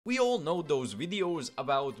We all know those videos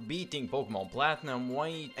about beating Pokemon Platinum,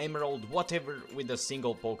 White, Emerald, whatever with a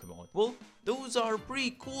single Pokemon. Well, those are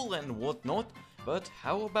pretty cool and whatnot, but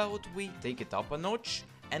how about we take it up a notch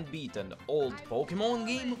and beat an old Pokemon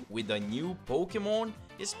game with a new Pokemon,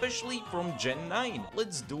 especially from Gen 9.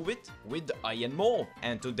 Let's do it with Iron Moth.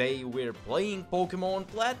 And today we're playing Pokemon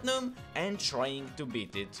Platinum and trying to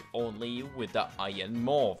beat it only with the Iron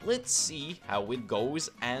Moth. Let's see how it goes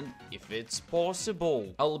and if it's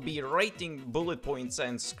possible. I'll be writing bullet points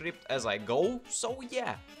and script as I go, so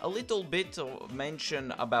yeah, a little bit of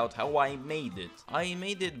mention about how I made it. I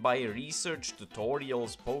made it by research,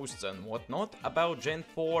 tutorials, posts and whatnot about Gen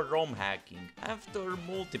 4 ROM hacking. After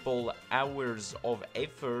multiple hours of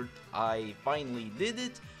effort, I finally did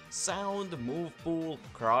it. Sound, move pool,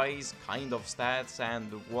 cries, kind of stats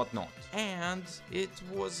and whatnot. And it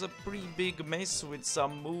was a pretty big mess with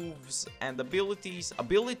some moves and abilities.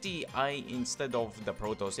 Instead of the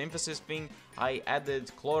photosynthesis thing, I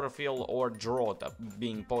added chlorophyll or drought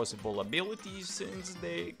being possible abilities, since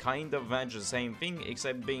they kind of match the same thing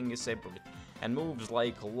except being separate. And moves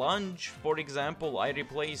like lunge, for example, I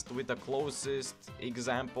replaced with the closest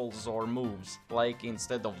examples or moves. Like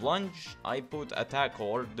instead of lunge, I put attack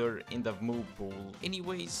order in the move pool.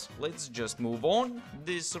 Anyways, let's just move on.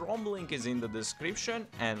 This ROM link is in the description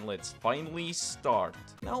and let's finally start.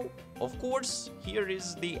 Now, of course, here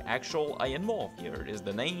is the actual Iron Moth. Here is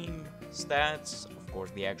the name, stats, of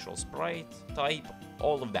course the actual sprite, type,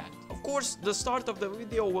 all of that. Of course, the start of the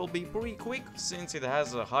video will be pretty quick since it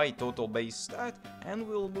has a high total base stat, and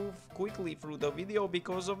we'll move quickly through the video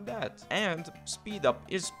because of that. And speed up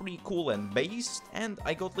is pretty cool and based, and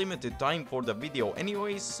I got limited time for the video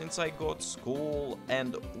anyways since I got school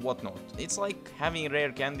and whatnot. It's like having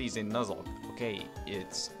rare candies in Nuzlocke. Okay,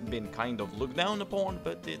 it's been kind of looked down upon,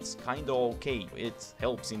 but it's kinda okay. It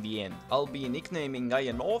helps in the end. I'll be nicknaming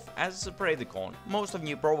Iron Moth as a Predacon. Most of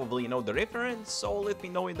you probably know the reference, so let me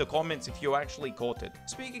know in the comments if you actually caught it.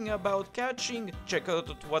 Speaking about catching, check out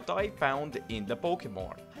what I found in the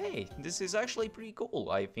Pokemon. Hey, this is actually pretty cool.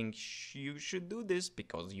 I think you should do this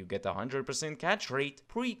because you get 100% catch rate.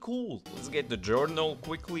 Pretty cool. Let's get the journal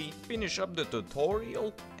quickly, finish up the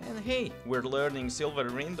tutorial, and hey, we're learning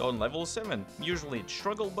Silver Wind on level 7. Usually it's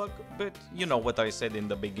Struggle Bug, but you know what I said in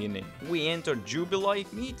the beginning. We entered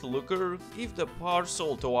Jubilife, meet Looker, give the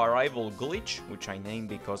parcel to our rival Glitch, which I named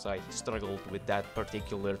because I struggled with that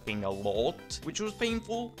particular thing a lot, which was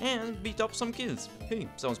painful, and beat up some kids. Hey,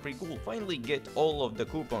 sounds pretty cool. Finally get all of the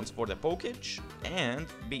coupons for the Poketch, and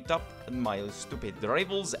beat up my stupid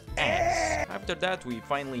rival's ass. After that we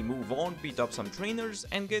finally move on, beat up some trainers,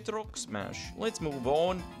 and get Rock Smash. Let's move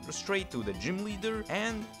on straight to the gym leader,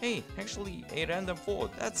 and hey, actually a random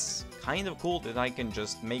thought. That's kind of cool that I can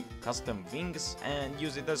just make custom things and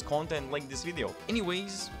use it as content like this video.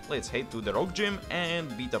 Anyways, let's head to the rock gym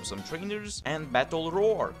and beat up some trainers and battle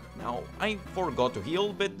Roark. Now, I forgot to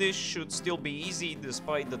heal, but this should still be easy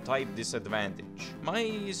despite the type disadvantage.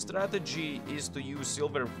 My strategy is to use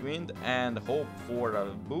Silver Wind and hope for a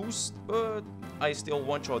boost, but I still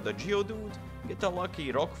one-shot the Geodude, get a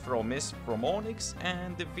lucky rock from Miss from Onyx,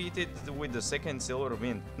 and defeat it with the second Silver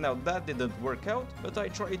Wind. Now that didn't work out, but I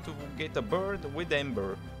tried to get a bird with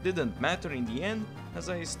Ember. Didn't matter in the end, as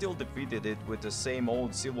I still defeated it with the same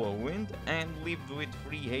old Silver Wind and lived with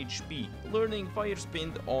 3 HP, learning Fire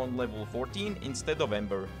Spin on level 14 instead of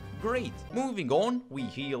Ember. Great! Moving on, we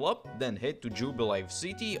heal up, then head to Jubilife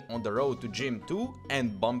City on the road to Gym 2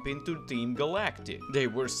 and bump into Team Galactic. They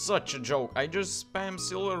were such a joke. I just spam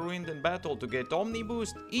Silver Wind in battle to get Omni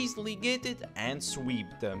Boost, easily get it and sweep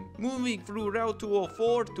them. Moving through Route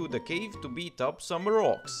 204 to the cave to beat up some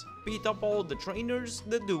rocks. Beat up all the trainers,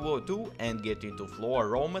 the Duo 2, and get into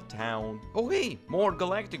Floaroma Town. Oh hey, more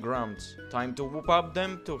Galactic rounds. Time to whoop up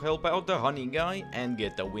them to help out the honey guy and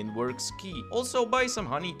get the Windworks key. Also buy some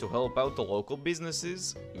honey to help out the local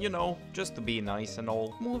businesses, you know, just to be nice and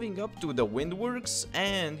all. Moving up to the Windworks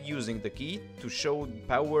and using the key to show the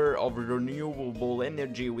power of renewable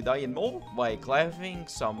energy with Iron Moth by clapping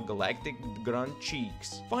some Galactic grunt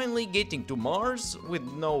cheeks. Finally getting to Mars with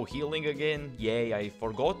no healing again. Yay, I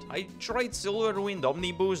forgot. I tried Silver Wind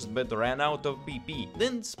Omni Boost but ran out of PP,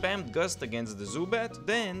 then spammed Gust against the Zubat,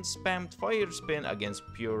 then spammed Fire Spin against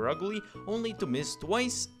Pure Ugly, only to miss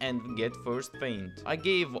twice and get first faint. I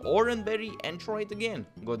gave Oranberry and tried again,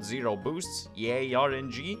 got 0 boosts, yay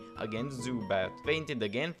RNG, against Zubat. Fainted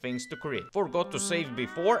again thanks to crit. Forgot to save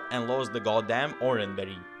before and lost the goddamn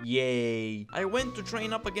Oranberry. Yay! I went to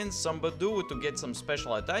train up against some Badoo to get some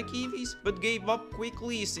special attack EVs, but gave up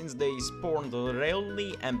quickly since they spawned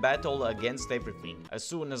rarely and battle against everything. As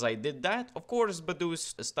soon as I did that, of course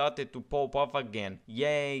Badoos started to pop off again.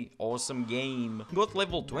 Yay, awesome game. Got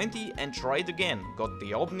level 20 and tried again. Got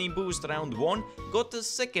the Omni boost round 1, got the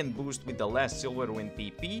second boost with the last Silverwind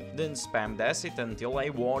PP, then spammed acid until I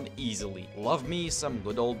won easily. Love me some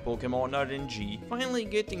good old Pokemon RNG. Finally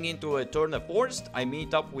getting into a turn of forest, I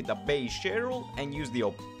meet up with a base Cheryl and use the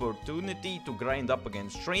opportunity to grind up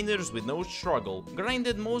against trainers with no struggle.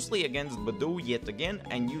 Grinded mostly against Badoo yet again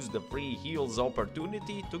and used the free heals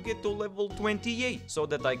opportunity to get to level 28 so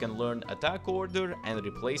that I can learn attack order and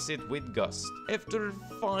replace it with Gust. After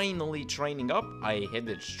finally training up, I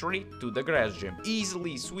headed straight to the grass gym.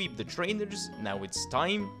 Easily sweep the trainers, now it's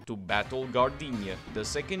time to battle Gardenia, the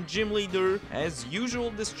second gym leader. As usual,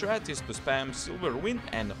 the strat is to spam Silverwind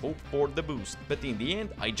and hope for the boost, but in the end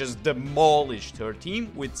I just demolished her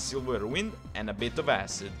team with Silverwind and a bit of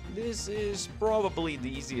acid. This is probably the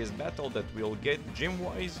easiest battle that we'll get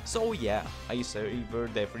gym-wise, so yeah, I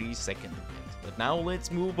savored every second of it. But now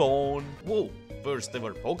let's move on. Whoa! First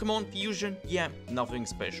ever Pokemon fusion? Yeah, nothing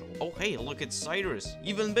special. Oh hey, look at Cyrus.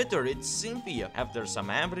 Even better, it's Cynthia. After some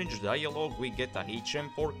average dialogue, we get a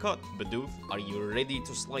HM4 cut. Badoof, are you ready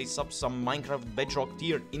to slice up some Minecraft Bedrock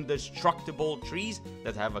tier indestructible trees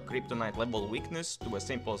that have a Kryptonite level weakness to a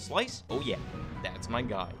simple slice? Oh yeah, that's my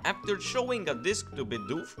guy. After showing a disc to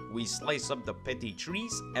Bidoof, we slice up the petty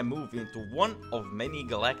trees and move into one of many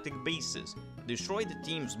galactic bases. Destroy the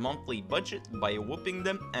team's monthly budget by whooping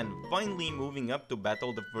them and finally moving up to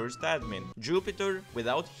battle the first admin, Jupiter,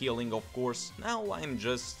 without healing of course. Now I'm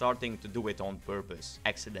just starting to do it on purpose,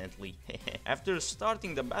 accidentally. After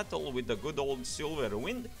starting the battle with the good old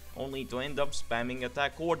Silverwind, only to end up spamming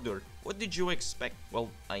attack order. What did you expect? Well,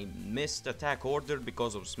 I missed attack order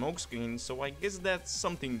because of smokescreen, so I guess that's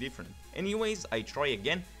something different. Anyways, I try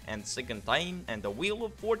again, and second time, and the Wheel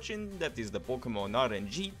of Fortune, that is the Pokemon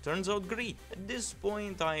RNG, turns out great. At this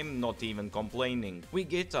point, I'm not even complaining. We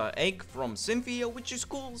get an egg from Cynthia, which is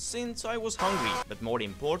cool since I was hungry. But more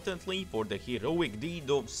importantly, for the heroic deed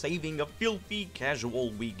of saving a filthy casual,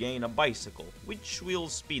 we gain a bicycle, which will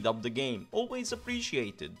speed up the game. Always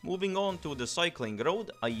appreciated. Moving on to the cycling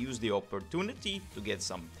road, I use the opportunity to get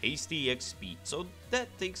some tasty XP. So that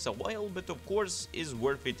takes a while, but of course is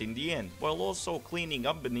worth it in the end, while also cleaning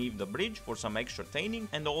up beneath the bridge for some extra tanning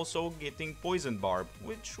and also getting poison barb,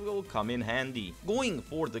 which will come in handy. Going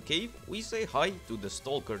for the cave, we say hi to the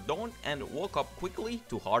Stalker Dawn and walk up quickly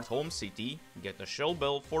to Hearthome City, get a shell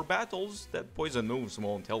bell for battles that poison moves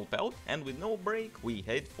won't help out, and with no break we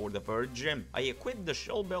head for the third gym. I equip the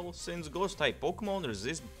shell bell since ghost type Pokemon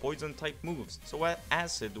resist poison type moves, so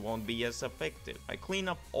acid won't be as effective. I clean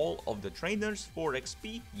up all of the trainers for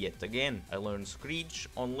XP yet again. I learn Screech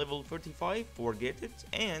on level 35, forget it,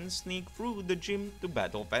 and sneak through the gym to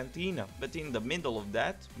battle Fantina. But in the middle of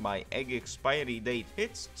that, my egg expiry date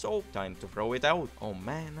hits, so time to throw it out. Oh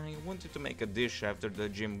man, I wanted to make a dish after the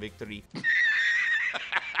gym victory.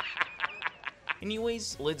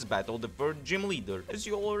 Anyways, let's battle the third gym leader. As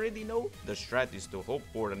you already know, the strat is to hope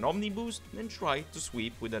for an Omni boost, then try to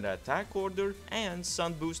sweep with an attack order and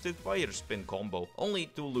sun boosted fire spin combo, only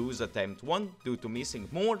to lose attempt 1 due to missing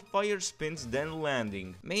more fire spins than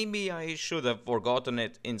landing. Maybe I should have forgotten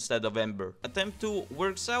it instead of Ember. Attempt 2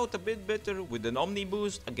 works out a bit better with an Omni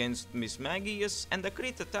boost against Miss Magius and a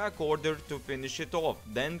crit attack order to finish it off.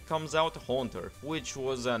 Then comes out Haunter, which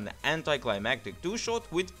was an anticlimactic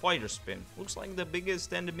 2-shot with fire spin. Looks like the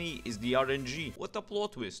biggest enemy is the RNG. What a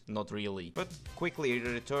plot twist. Not really. But quickly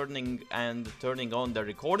returning and turning on the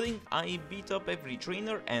recording, I beat up every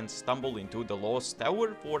trainer and stumble into the Lost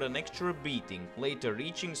Tower for an extra beating, later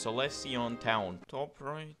reaching Celestion Town. Top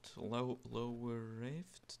right, lower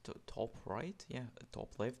left, top right? Yeah,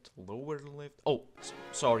 top left, lower left. Oh,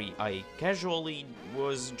 sorry, I casually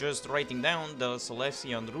was just writing down the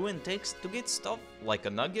Celestion Ruin text to get stuff like a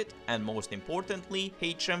nugget and most importantly,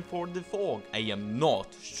 HM for the fog. I am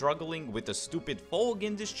not struggling with a stupid fog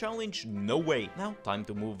in this challenge, no way. Now, time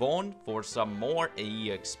to move on for some more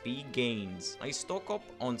EXP gains. I stock up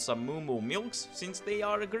on some Moo Moo milks since they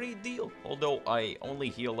are a great deal, although I only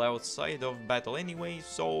heal outside of battle anyway,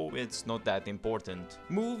 so it's not that important.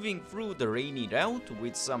 Moving through the rainy route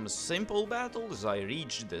with some simple battles, I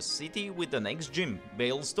reach the city with the next gym,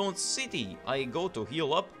 Balestone City. I go to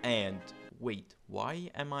heal up and... wait, why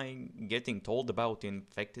am I getting told about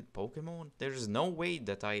infected Pokemon? There's no way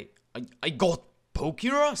that I got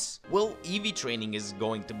Pokerus? Well, EV training is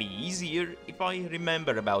going to be easier if I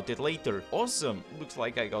remember about it later. Awesome, looks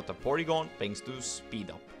like I got a Porygon thanks to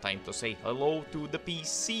speed up. Time to say hello to the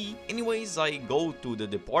PC. Anyways, I go to the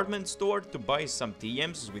department store to buy some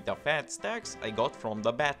TMs with the fat stacks I got from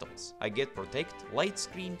the battles. I get Protect, Light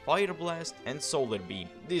Screen, Fire Blast and Solar Beam.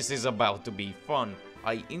 This is about to be fun.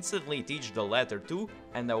 I instantly teach the latter two,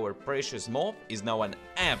 and our precious moth is now an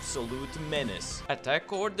absolute menace.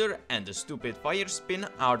 Attack Order and the stupid Fire Spin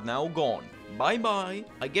are now gone. Bye bye!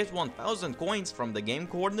 I get 1000 coins from the game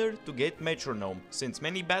corner to get Metronome, since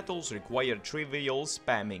many battles require trivial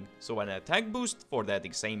spamming, so an attack boost for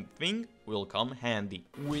that same thing will come handy.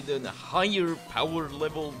 With a higher power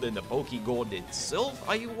level than the Pokegod itself,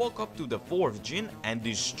 I walk up to the 4th gym and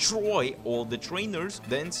destroy all the trainers,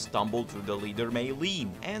 then stumble to the leader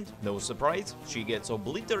Maylene. And, no surprise, she gets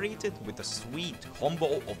obliterated with a sweet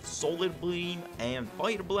combo of Solar Beam and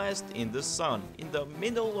Fire Blast in the sun. In the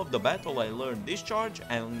middle of the battle I learn Discharge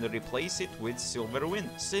and replace it with Silver Wind,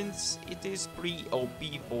 since it is pre-OP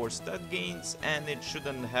for stat gains and it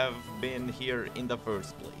shouldn't have been here in the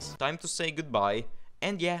first place. Time to say goodbye.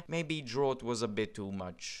 And yeah, maybe drought was a bit too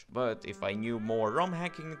much, but if I knew more ROM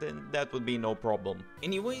hacking, then that would be no problem.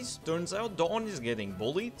 Anyways, turns out Dawn is getting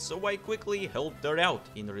bullied, so I quickly helped her out.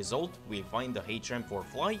 In result, we find the HM4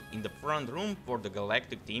 Fly in the front room for the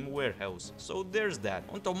Galactic Team warehouse, so there's that.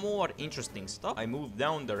 On to more interesting stuff, I move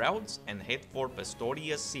down the routes and head for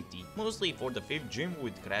Pastoria City, mostly for the 5th gym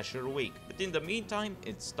with Crasher Wake. But in the meantime,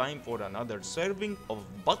 it's time for another serving of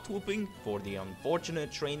butt whooping for the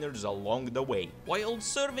unfortunate trainers along the way. While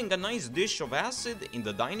serving a nice dish of acid in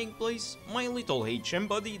the dining place, my little HM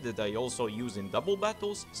buddy that I also use in double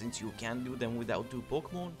battles, since you can't do them without 2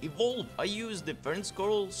 Pokemon, evolved. I use Defense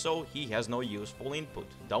Curl, so he has no useful input.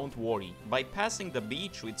 Don't worry. By passing the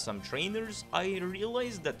beach with some trainers, I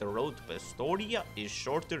realized that the road to Pastoria is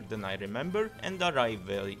shorter than I remember and arrive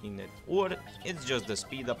in it. Or it's just the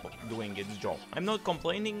speed up of doing its job. I'm not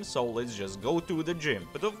complaining, so let's just go to the gym.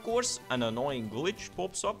 But of course, an annoying glitch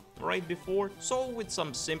pops up right before, so with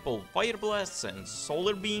some simple Fire Blasts and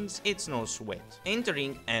Solar Beams, it's no sweat.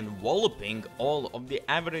 Entering and walloping all of the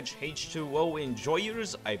average H2O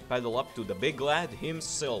enjoyers, I paddle up to the big lad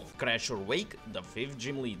himself, Crasher Wake, the 5th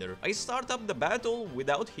gym leader. I start up the battle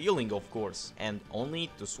without healing, of course, and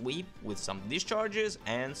only to sweep with some discharges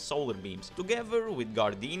and Solar Beams. Together with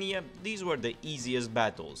Gardenia, these were the easiest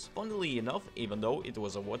battles. Funnily enough, even though it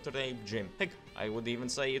was a water-type gym. Heck, I would even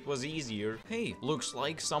say it was easier. Hey, looks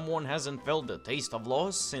like someone hasn't felt the taste of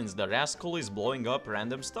loss since the rascal is blowing up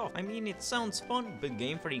random stuff. I mean, it sounds fun, but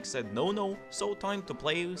Game Freak said no, so time to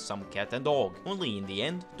play some cat and dog. Only in the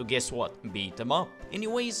end to guess what? Beat them up.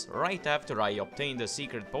 Anyways, right after I obtain the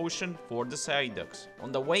secret potion for the Psyducks.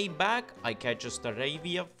 On the way back, I catch a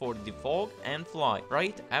Staravia for the fog and fly.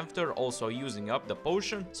 Right after also using up the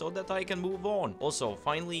potion so that I can move on. Also,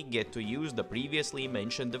 finally get to use the previously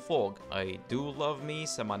mentioned the fog. I do love me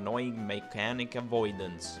some annoying mechanic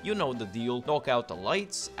avoidance. You know the deal. Knock out the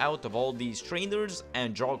lights out of all these trainers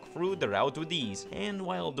and jog through the route with ease. And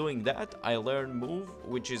while doing that, I learn Move,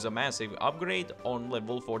 which is a massive upgrade on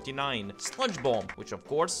level 49. Sludge Bomb, which of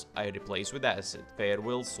course I replace with Acid.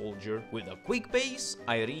 Farewell Soldier. With a quick pace,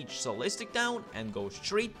 I reach Celestic Town and go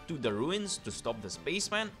straight to the ruins to stop the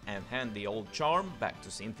spaceman and hand the old charm back to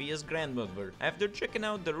Cynthia's grandmother. After checking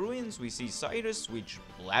out the ruins, we see Cyrus, which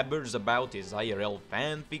blabbers about his IRL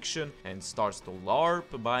fanfiction and starts to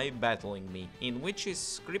LARP by battling me, in which his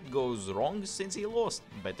script goes wrong since he lost.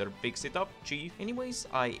 Better fix it up, chief. Anyways,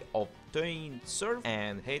 I obtain Surf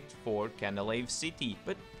and head for Canalave City,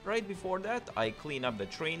 but right before that, I clean up the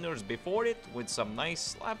trainers before it with some nice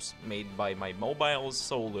slaps made by my mobile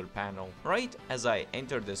solar panel. Right as I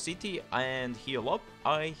enter the city and heal up,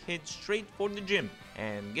 I head straight for the gym.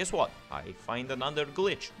 And guess what? I find another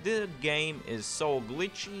glitch. The game is so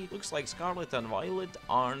glitchy, looks like Scarlet and Violet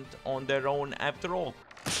aren't on their own after all.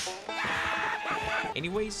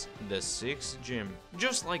 Anyways, the 6th gym.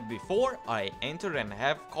 Just like before, I enter and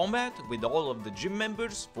have combat with all of the gym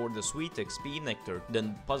members for the sweet XP nectar,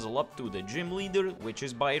 then puzzle up to the gym leader, which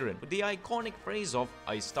is Byron. With the iconic phrase of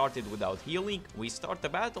 "I started without healing," we start the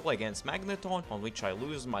battle against Magneton, on which I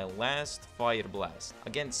lose my last Fire Blast.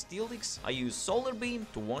 Against Steelix, I use Solar Beam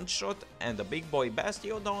to one-shot, and the big boy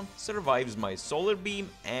Bastiodon survives my Solar Beam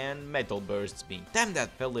and Metal Bursts me. Damn,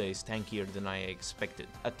 that fella is tankier than I expected.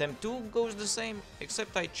 Attempt 2 goes the same,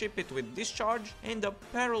 except I chip it with Discharge, end up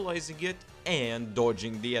paralyzing it, and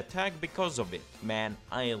dodging the attack because of it. Man,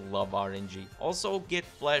 I love RNG. Also get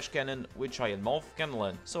Flash Cannon, which Iron Moth can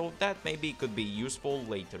learn, so that maybe could be useful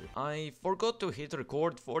later. I forgot to hit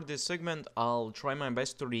record for this segment, I'll try my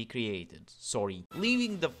best to recreate it, sorry.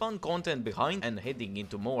 Leaving the fun content behind and heading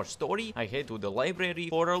into more story, I head to the library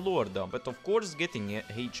for a lore dump, but of course getting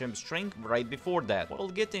HM strength right before that. While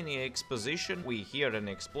getting the exposition, we hear an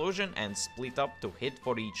explosion and split up to head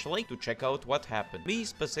for each lake to check out what happened. Me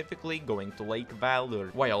specifically going to Lake Valor.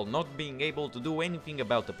 While not being able to do anything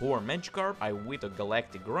about the poor Magikarp, I whip the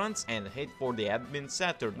Galactic Grunts and head for the admin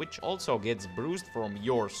Saturn, which also gets bruised from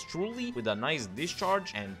yours truly with a nice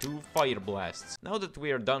discharge and 2 fire blasts. Now that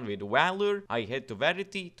we are done with Valor, I head to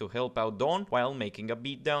Verity to help out Dawn while making a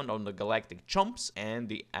beatdown on the Galactic Chumps and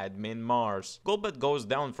the admin Mars. Golbat goes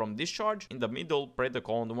down from discharge. In the middle,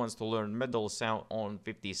 Predacon wants to learn Metal Sound on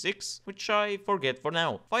 56, which I forget for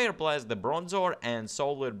now. Fire Blast the Bronzor and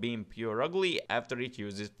Solar Beam Pure Ugly after it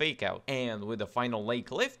uses Fake Out. And with the final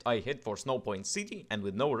lake left, I head for Snow Point City, and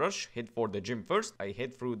with no rush, head for the gym first. I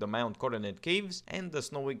head through the Mount Coronet Caves and the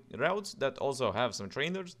snowy routes that also have some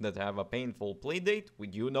trainers that have a painful playdate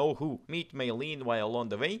with you know who. Meet Maylene while on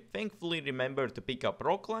the way, thankfully remember to pick up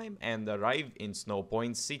Rock Climb and arrive in Snow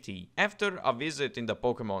Point City. After a visit in the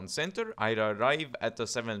Pokemon Center, I arrive at the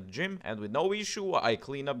 7th gym, and with no issue I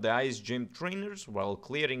clean up the Ice Gym trainers while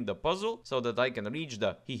clearing the puzzle so that I can reach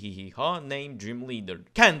the ha named gym leader.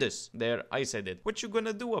 Candace! There, I said it. What you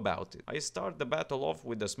gonna do about it? I start the battle off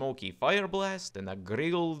with a smoky Fire Blast, then a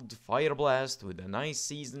grilled Fire Blast with a nice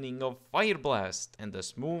seasoning of Fire Blast, and a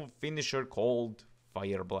smooth finisher called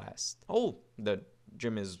Fire Blast. Oh, the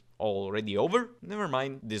gym is already over? Never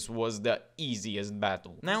mind, this was the easiest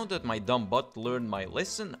battle. Now that my dumb butt learned my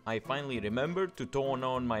lesson, I finally remembered to turn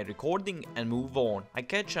on my recording and move on. I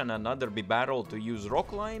catch another battle to use Rock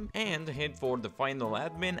Climb and head for the final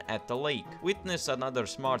admin at the lake. Witness another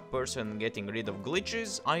smart person getting rid of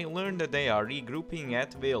glitches. I learned that they are regrouping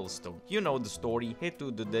at Veilstone. You know the story. Head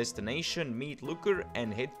to the destination, meet Looker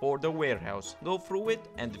and head for the warehouse. Go through it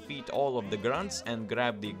and defeat all of the grunts and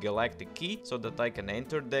grab the galactic key so that I can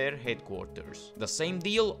enter their headquarters. The same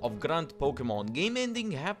deal of Grunt Pokemon game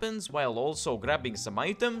ending happens while also grabbing some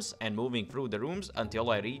items and moving through the rooms until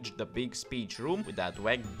I reach the big speech room with that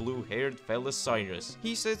whack blue-haired fella Cyrus.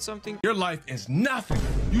 He said something. Your life is nothing.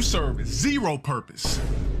 You serve zero purpose.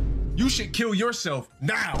 You should kill yourself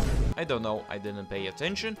now! I don't know, I didn't pay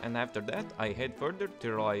attention, and after that I head further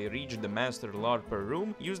till I reach the Master LARPer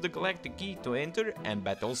room, use the Galactic Key to enter and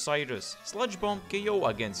battle Cyrus. Sludge Bomb KO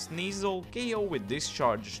against Sneasel, KO with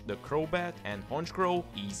Discharge the Crobat and Honchkrow,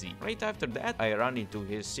 easy. Right after that I run into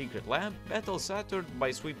his secret lab, battle Saturn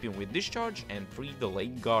by sweeping with Discharge and free the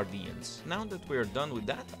Lake Guardians. Now that we're done with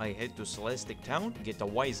that, I head to Celestic Town, get a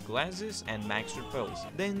Wise Glasses and Max Repels.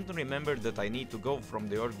 Then remember that I need to go from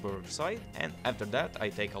the Earthburg side, and after that I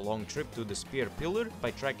take a long trip to the Spear Pillar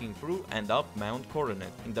by tracking through and up Mount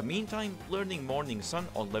Coronet. In the meantime, learning Morning Sun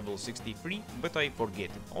on level 63, but I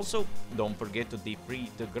forget it. Also, don't forget to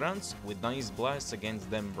defeat the grunts with nice blasts against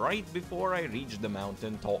them right before I reach the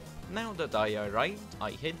mountain top. Now that I arrived,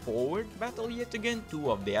 I head forward, battle yet again 2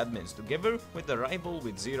 of the admins together with a rival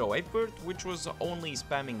with 0 effort, which was only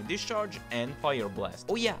spamming Discharge and Fire Blast.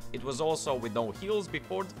 Oh yeah, it was also with no heals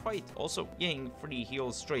before the fight, also getting 3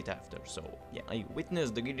 heals straight after, so yeah, I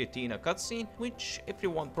witnessed the Guillotina cutscene, which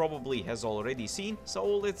everyone probably has already seen, so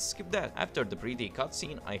let's skip that. After the pretty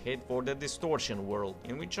cutscene, I head for the Distortion World,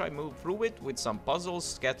 in which I move through it with some puzzles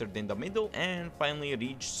scattered in the middle, and finally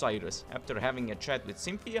reach Cyrus. After having a chat with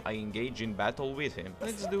Cynthia, I engage in battle with him.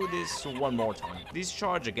 Let's do this one more time.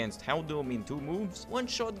 Discharge against Houndoom in 2 moves,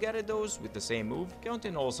 one-shot Gyarados with the same move,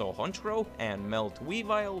 counting also Honchkrow, and melt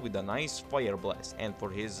Weavile with a nice Fire Blast. And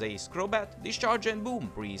for his Ace Crobat, discharge and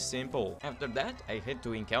boom, pretty simple. After that, I head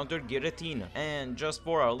to encounter Giratina, and just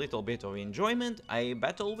for a little bit of enjoyment, I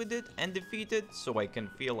battle with it and defeat it so I can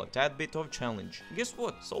feel a tad bit of challenge. Guess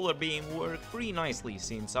what? Solar Beam worked pretty nicely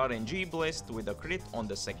since RNG blessed with a crit on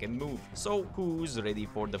the second move. So who's ready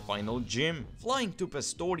for the final gym? Flying to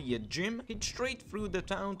Pastoria Gym, hit straight through the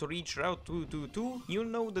town to reach Route 222, you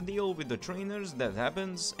know the deal with the trainers that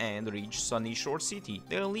happens, and reach Sunny Shore City.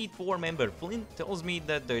 The Elite 4 member Flint tells me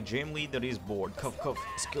that the gym leader is bored, cough cough,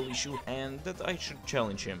 skill issue, and that I should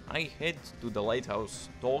challenge him. I head to the lighthouse,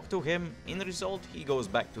 talk to him, in result he goes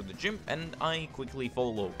back to the gym and I quickly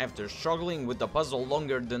follow. After struggling with the puzzle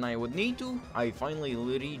longer than I would need to, I finally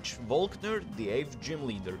reach Volkner, the 8th gym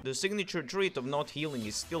leader. The signature trait of not healing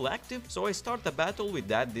is still still active, so I start the battle with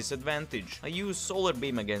that disadvantage. I use Solar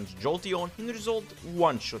Beam against Jolteon, in result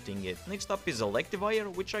one-shotting it. Next up is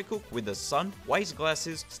Electivire, which I cook with the Sun, Wise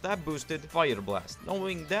Glasses, Stab Boosted, Fire Blast.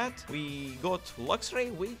 Knowing that, we got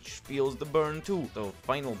Luxray, which feels the burn too. The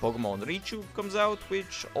final Pokemon Raichu comes out,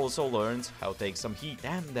 which also learns how to take some heat.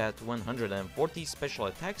 Damn, that 140 special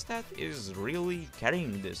attack stat is really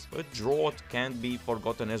carrying this, but Drought can't be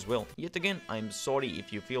forgotten as well. Yet again, I'm sorry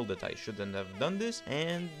if you feel that I shouldn't have done this,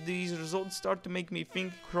 and these results start to make me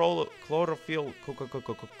think Chlorophyll,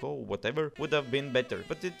 whatever, would have been better,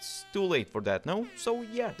 but it's too late for that now. So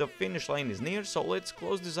yeah, the finish line is near, so let's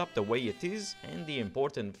close this up the way it is, and the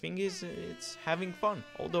important thing is it's having fun.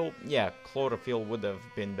 Although, yeah, Chlorophyll would have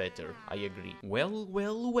been better, I agree.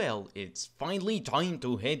 Well, it's finally time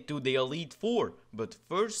to head to the Elite Four, but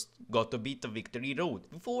first, gotta beat the Victory Road.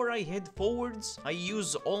 Before I head forwards, I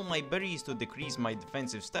use all my berries to decrease my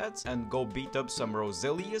defensive stats and go beat up some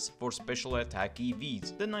Roselias for special attack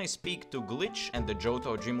EVs. Then I speak to Glitch and the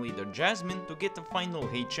Johto gym leader Jasmine to get the final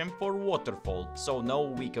HM for Waterfall. So now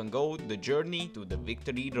we can go the journey to the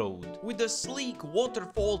Victory Road. With a sleek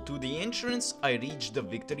waterfall to the entrance, I reach the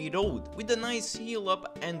Victory Road. With a nice heal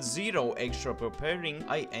up and 0 extra preparing,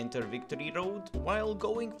 I enter Victory Road. While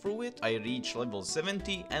going through it, I reach level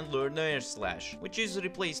 70 and learn Air Slash, which is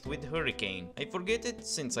replaced with Hurricane. I forget it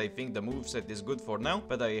since I think the moveset is good for now,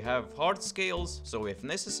 but I have hard scales, so if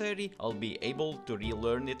necessary, I'll be able to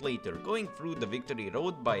relearn it later. Going through the Victory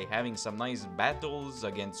Road by having some nice battles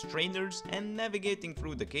against trainers and navigating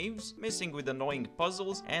through the caves, messing with annoying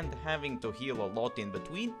puzzles and having to heal a lot in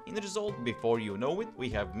between. In result, before you know it, we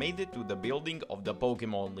have made it to the building of the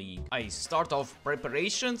Pokemon League. I start off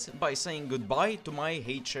preparations by saying goodbye to my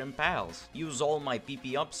HM pals. Use all my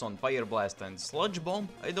PP ups on Fire Blast and Sludge Bomb.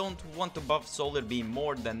 I don't want to buff Solar Beam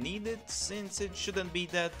more than needed, since it shouldn't be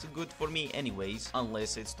that good for me anyways,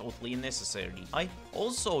 unless it's totally necessary. I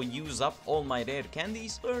also use up all my rare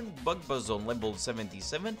candies, learn Bug Buzz on level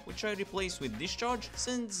 77, which I replace with Discharge,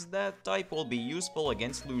 since that type will be useful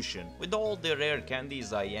against Lucian. With all the rare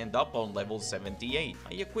candies, I end up on level 78.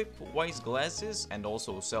 I equip Wise Glasses and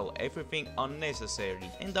also sell everything unnecessary.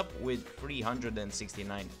 End up with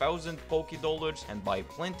 369,000 Pokédollars and buy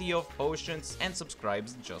plenty of potions and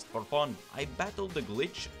subscribes just for fun. I battle the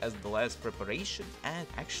Glitch as the last preparation and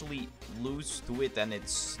actually lose to it and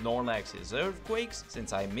its Snorlax's Earthquakes,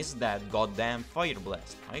 since I missed that goddamn Fire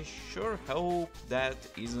Blast. I sure hope that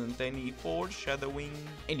isn't any foreshadowing.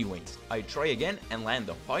 Anyways, I try again and land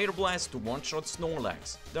a Fire Blast to one-shot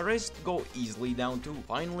Snorlax. The rest go easily down too.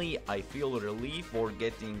 Finally, I feel relief for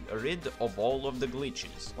getting rid of all of the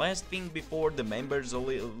glitches. Last thing before the members of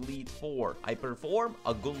Elite Four, I perform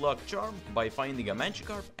a good luck charm by finding a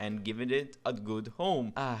Magikarp and giving it a good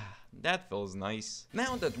home. That feels nice.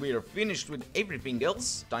 Now that we are finished with everything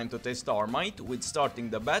else, time to test our might with starting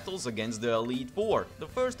the battles against the Elite Four. The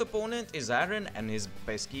first opponent is Aaron and his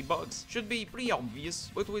pesky bugs. Should be pretty obvious,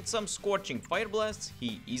 but with some scorching fire blasts,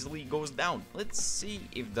 he easily goes down. Let's see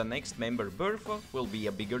if the next member Bertha will be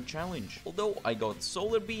a bigger challenge. Although I got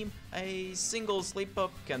Solar Beam, a single slip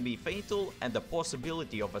up can be fatal, and the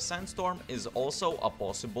possibility of a Sandstorm is also a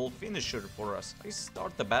possible finisher for us. I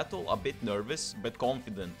start the battle a bit nervous but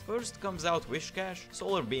confident. First comes out Wishcash,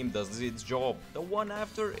 Solar Beam does its job. The one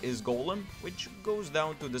after is Golem, which goes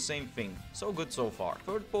down to the same thing. So good so far.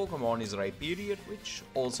 Third Pokemon is Rhyperior, which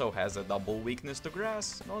also has a double weakness to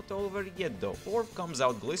grass. Not over yet though. Fourth comes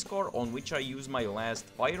out Gliscor, on which I use my last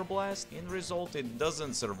Fire Blast. In result, it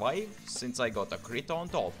doesn't survive since I got a crit on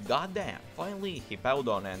top. Goddamn. Finally,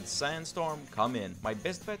 Hippowdon and Sandstorm come in. My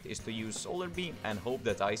best bet is to use Solar Beam and hope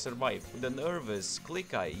that I survive. With a nervous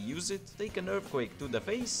click, I use it, take an Earthquake to the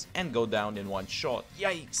face, and go down in one shot.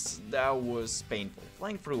 Yikes, that was painful.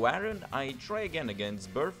 Flying through Aaron, I try again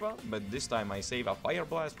against Bertha, but this time I save a Fire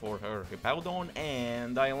Blast for her Hippowdon,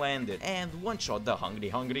 and I landed. And one shot the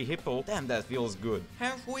hungry hippo. Damn, that feels good.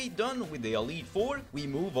 Halfway done with the Elite Four, we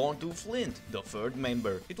move on to Flint, the third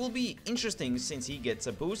member. It will be interesting since he gets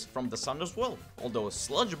a boost from the sun as well, although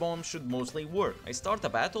Sludge Bomb should mostly work. I start a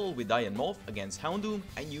battle with Iron Moth against Houndoom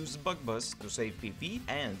and use Bug Buzz to save PP,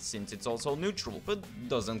 and since it's also neutral, but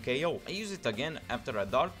doesn't KO. I use it again after a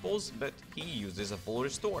Dark Pulse, but he uses a full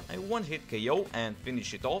restore. I one-hit KO and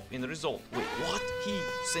finish it off in result. Wait, what? He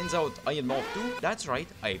sends out Iron Moth too? That's right,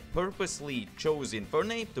 I purposely chose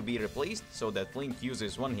Infernape to be replaced so that Flint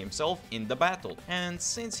uses one himself in the battle. And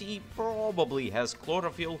since he probably has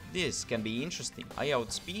Chlorophyll, this can be interesting. I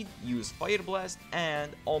outspeed, use Fire Blast,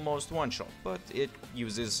 and almost one-shot, but it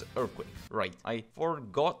uses Earthquake. Right, I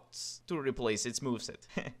forgot to replace its moveset.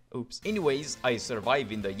 Oops. Anyways, I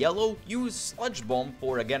survive in the yellow, use Sludge Bomb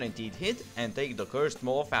for a guaranteed hit, and take the Cursed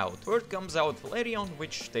Moth out. Third comes out Flareon,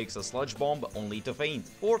 which takes a Sludge Bomb only to faint.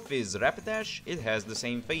 Fourth is Rapidash, it has the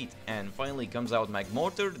same fate. And finally comes out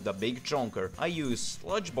Magmortar, the big chonker. I use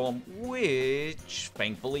Sludge Bomb, which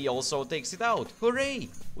thankfully also takes it out. Hooray!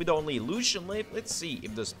 With only Lucian left, let's see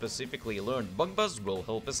if the specifically learned Bug Buzz will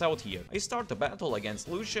help us out here. I start a battle against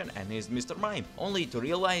Lucian and his Mr. Mime, only to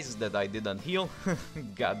realize that I didn't heal.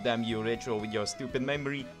 God damn you, Retro, with your stupid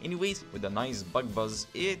memory. Anyways, with a nice Bug Buzz,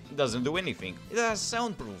 it doesn't do anything. It has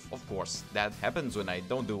soundproof, of course. That happens when I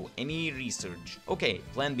don't do any research. Okay,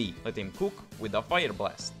 plan B. Let him cook with a Fire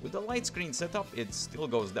Blast. With the light screen setup, it still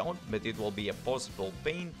goes down, but it will be a possible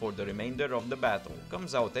pain for the remainder of the battle.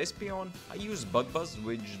 Comes out Espeon, I use Bug Buzz,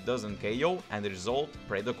 which doesn't KO, and the result,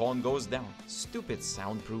 Predacon goes down. Stupid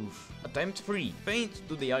soundproof. Attempt 3. Faint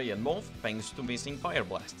to the Iron Moth thanks to missing Fire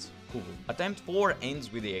Blasts. Cool. Attempt 4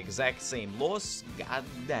 ends with the exact same loss, god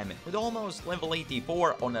damn it. With almost level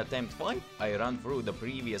 84 on attempt 5, I run through the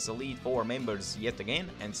previous Elite 4 members yet again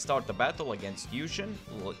and start the battle against Yushin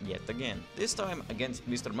yet again. This time against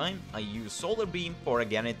Mr. Mime, I use Solar Beam for a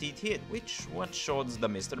guaranteed hit, which one-shots the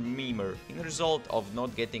Mr. Memer. In the result of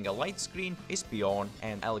not getting a light screen, Espeon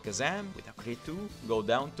and Alakazam with a crit 2 go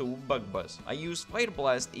down to Bug Buzz. I use Fire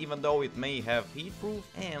Blast even though it may have heat proof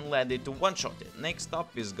and led it to one-shot it. Next up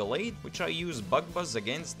is Gallade, which I use Bug Buzz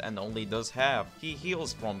against and only does half. He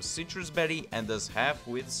heals from Citrus Berry and does half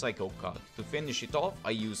with Psycho Cut. To finish it off,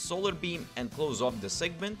 I use Solar Beam and close off the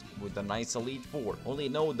segment with a nice Elite 4. Only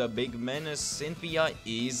know the big menace Cynthia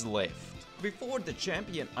is left. Before the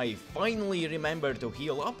champion, I finally remember to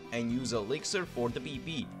heal up and use Elixir for the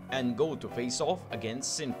PP and go to face off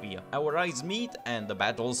against Cynthia. Our eyes meet and the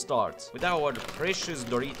battle starts. With our precious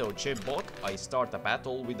Dorito chip bot, I start a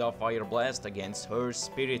battle with a Fire Blast against her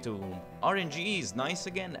Spiritomb. RNG is nice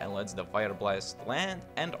again and lets the Fire Blast land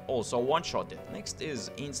and also one-shot it. Next is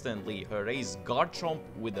instantly her raise Garchomp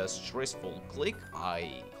with a stressful click.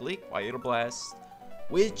 I click Fire Blast,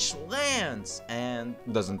 which lands and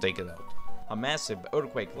doesn't take it out. A massive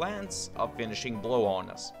earthquake lands, a finishing blow on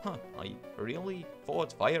us. I really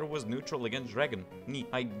thought fire was neutral against dragon. Neat.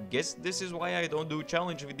 I guess this is why I don't do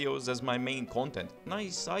challenge videos as my main content.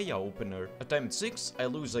 Nice eye opener. Attempt 6, I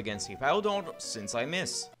lose against Hippowdon since I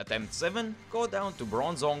miss. Attempt 7, go down to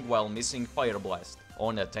Bronzong while missing Fire Blast.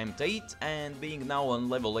 On attempt 8, and being now on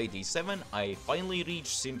level 87, I finally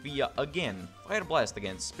reach Cynthia again. Fire Blast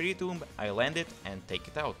against Spiritomb, I land it and take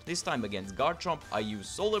it out. This time against Garchomp, I use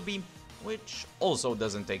Solar Beam, which also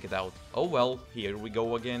doesn't take it out. Oh well, here we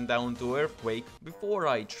go again down to Earthquake. Before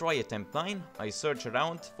I try attempt 9, I search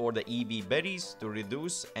around for the EV berries to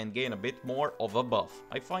reduce and gain a bit more of a buff.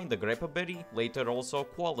 I find the Greppa berry, later also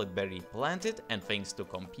Qualit berry, plant it, and thanks to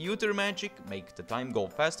computer magic, make the time go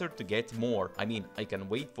faster to get more. I mean, I can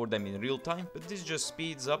wait for them in real time, but this just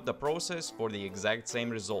speeds up the process for the exact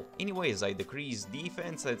same result. Anyways, I decrease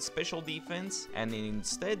defense and special defense, and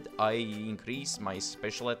instead I increase my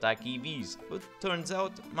special attack EV. But turns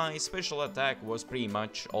out my special attack was pretty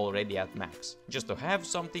much already at max. Just to have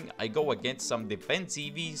something, I go against some defense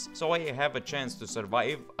EVs, so I have a chance to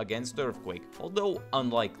survive against Earthquake, although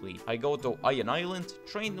unlikely. I go to Iron Island,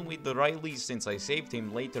 train with the Riley since I saved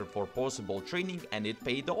him later for possible training and it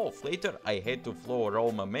paid off. Later I head to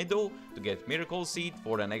Floroma Meadow to get Miracle Seed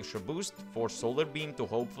for an extra boost for Solar Beam to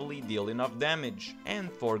hopefully deal enough damage.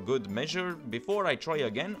 And for good measure, before I try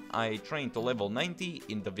again, I train to level 90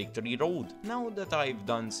 in the Victory Road. Now that I've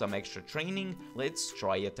done some extra training, let's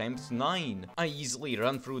try attempt 9. I easily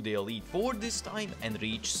run through the Elite 4 this time and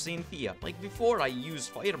reach Cynthia. Like before, I use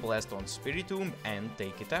Fire Blast on Spiritomb and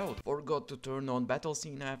take it out. Forgot to turn on Battle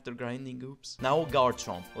Scene after grinding, oops. Now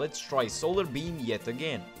Garchomp. Let's try Solar Beam yet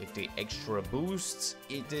again. With the extra boosts,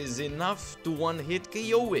 it is enough to one-hit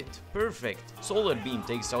KO it. Perfect. Solar Beam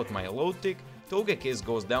takes out my low tick. Togekiss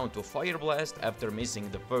goes down to Fire Blast after missing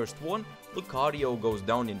the first one. Lucario goes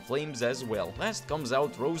down in flames as well. Last comes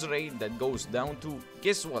out Roserade that goes down to,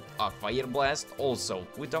 guess what, a Fire Blast also.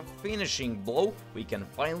 With a finishing blow, we can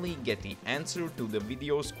finally get the answer to the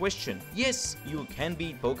video's question. Yes, you can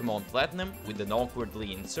beat Pokemon Platinum with an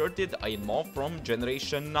awkwardly inserted Iron Moth from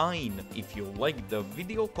Generation 9. If you liked the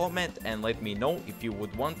video, comment and let me know if you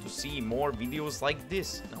would want to see more videos like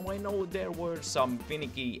this. Now I know there were some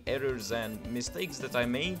finicky errors and mistakes that I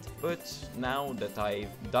made, but now that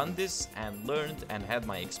I've done this and learned and had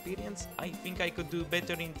my experience, I think I could do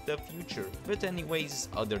better in the future. But anyways,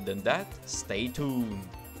 other than that, stay tuned.